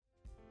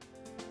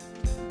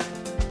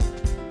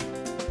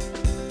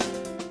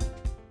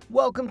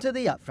Welcome to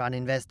the Upfront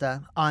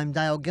Investor. I'm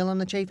Dale Gillham,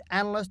 the Chief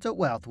Analyst at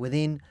Wealth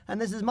Within, and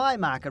this is my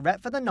market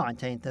wrap for the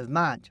 19th of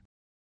March.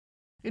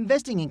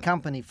 Investing in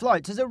company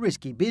floats is a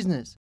risky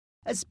business,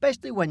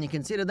 especially when you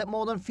consider that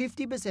more than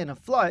 50% of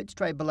floats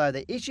trade below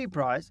the issue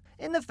price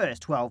in the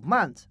first 12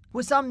 months,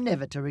 with some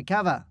never to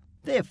recover.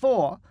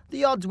 Therefore,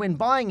 the odds when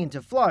buying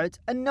into floats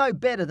are no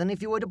better than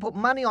if you were to put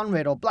money on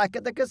red or black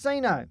at the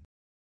casino.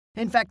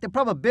 In fact, the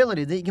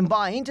probability that you can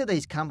buy into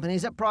these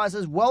companies at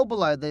prices well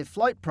below their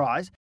float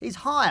price is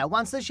higher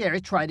once the share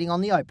is trading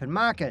on the open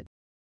market.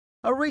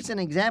 A recent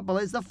example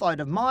is the float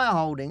of Myer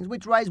Holdings,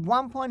 which raised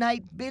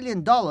 $1.8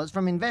 billion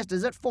from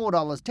investors at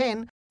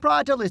 $4.10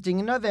 prior to listing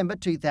in November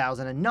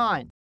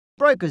 2009.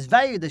 Brokers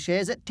valued the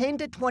shares at 10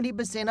 to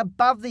 20%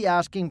 above the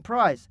asking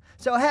price.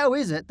 So how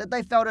is it that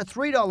they fell to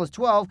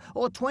 $3.12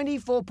 or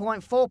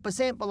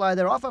 24.4% below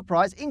their offer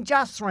price in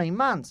just 3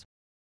 months?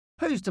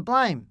 Who's to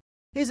blame?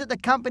 Is it the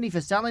company for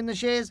selling the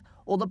shares,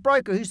 or the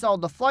broker who sold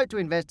the float to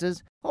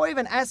investors, or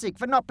even ASIC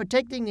for not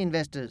protecting the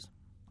investors?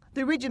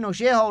 The original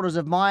shareholders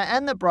of Myer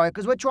and the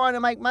brokers were trying to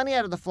make money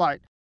out of the float,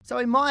 so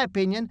in my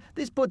opinion,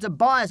 this puts a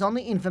bias on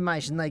the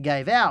information they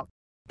gave out.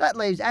 That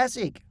leaves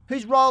ASIC,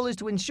 whose role is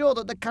to ensure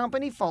that the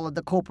company followed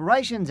the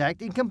Corporations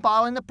Act in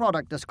compiling the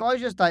product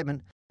disclosure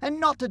statement, and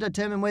not to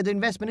determine whether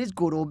investment is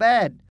good or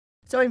bad.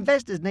 So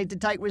investors need to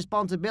take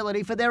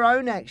responsibility for their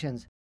own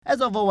actions. As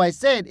I've always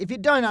said, if you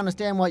don't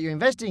understand what you're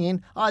investing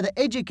in, either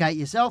educate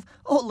yourself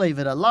or leave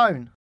it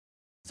alone.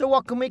 So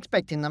what can we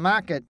expect in the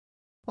market?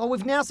 Well,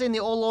 we've now seen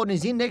the All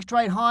Ordinaries Index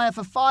trade higher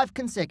for 5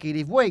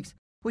 consecutive weeks,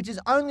 which has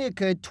only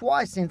occurred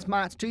twice since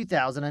March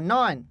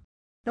 2009.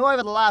 Now,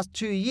 over the last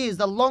 2 years,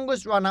 the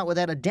longest run-up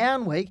without a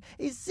down week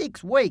is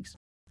 6 weeks,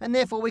 and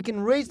therefore we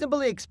can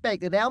reasonably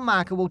expect that our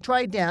market will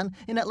trade down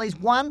in at least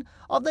one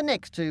of the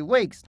next 2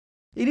 weeks.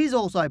 It is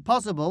also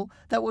possible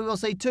that we will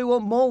see 2 or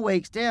more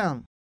weeks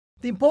down.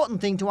 The important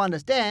thing to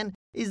understand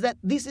is that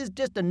this is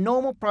just a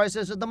normal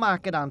process of the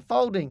market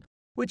unfolding,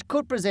 which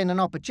could present an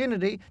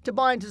opportunity to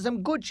buy into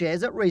some good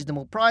shares at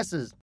reasonable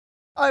prices.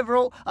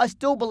 Overall, I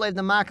still believe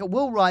the market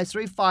will rise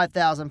through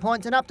 5,000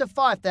 points and up to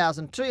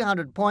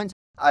 5,200 points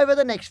over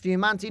the next few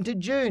months into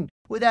June,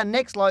 with our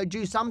next low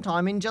due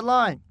sometime in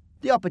July.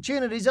 The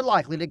opportunities are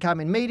likely to come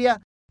in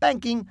media,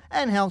 banking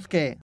and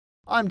healthcare.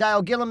 I'm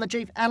Dale Gillham, the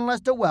Chief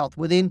Analyst at Wealth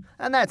Within,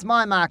 and that's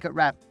my market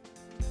wrap.